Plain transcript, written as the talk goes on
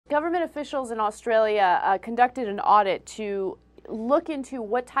government officials in Australia conducted an audit to look into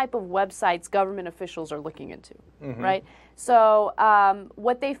what type of websites government officials are looking into, right? So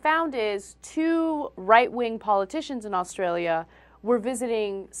what they found is 2 right-wing politicians in Australia were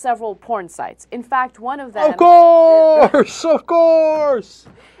visiting several porn sites. In fact, one of them... Of course! Of course!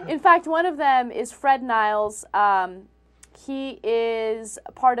 In fact, one of them is Fred Niles. He is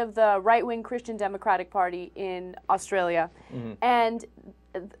part of the right-wing Christian Democratic Party in Australia. And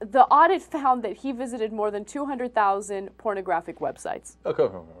the audit found that he visited more than 200,000 pornographic websites. Okay,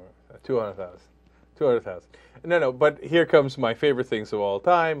 200,000. 200,000. No, but here comes my favorite things of all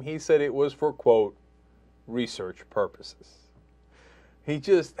time. He said it was for, quote, research purposes. He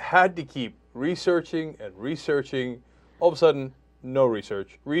just had to keep researching and researching. All of a sudden, no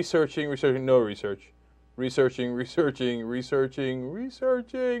research. Researching, no research. Researching,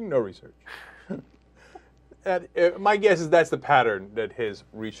 no research. My guess is that's the pattern that his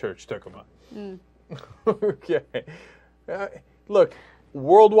research took him on. Okay. Look,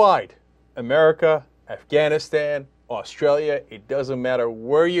 worldwide, America, Afghanistan, Australia, it doesn't matter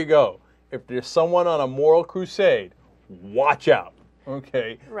where you go. If there's someone on a moral crusade, watch out.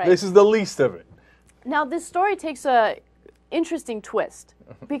 Okay? Right. This is the least of it. Now, this story takes a interesting twist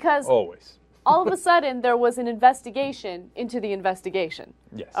because always. All of a sudden there was an investigation into the investigation.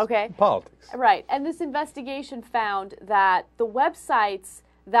 Yes. Okay? Politics. Right. And this investigation found that the websites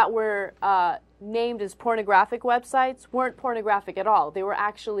that were named as pornographic websites weren't pornographic at all. They were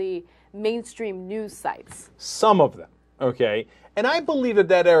actually mainstream news sites. Some of them. Okay? And I believe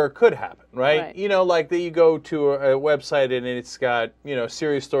that error could happen, right? You know, like that you go to a website and it's got, you know,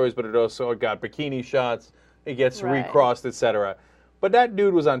 serious stories, but it also got bikini shots, it gets recrossed, etc. But that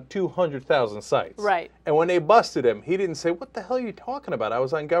dude was on 200,000 sites. Right. And when they busted him, he didn't say, what the hell are you talking about? I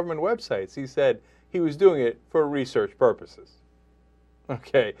was on government websites. He said he was doing it for research purposes.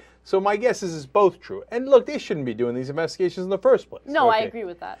 Okay. So my guess is it's both true. And look, they shouldn't be doing these investigations in the first place. No, I agree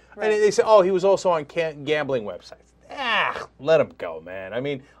with that. Right. And they say, oh, he was also on gambling websites. Let him go, man. I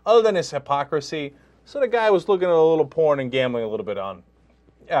mean, other than his hypocrisy, so the guy was looking at a little porn and gambling a little bit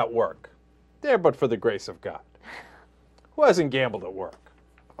at work. There, but for the grace of God. Who hasn't gambled at work?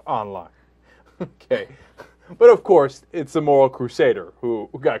 Online. Okay. But of course, it's the moral crusader who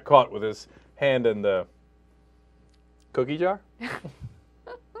got caught with his hand in the cookie jar.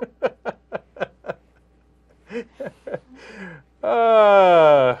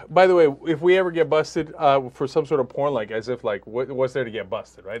 By the way, if we ever get busted for some sort of porn, like as if like what's there to get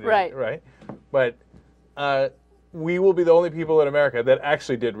busted, right? Right. Right. But we will be the only people in America that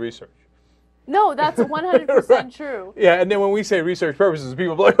actually did research. No, that's 100% true. Yeah, and then when we say research purposes,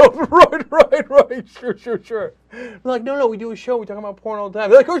 people are like, oh, right, sure. We're like, no, we do a show, we talk about porn all the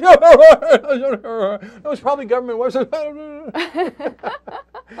time. They're like, oh, no, it's probably government websites.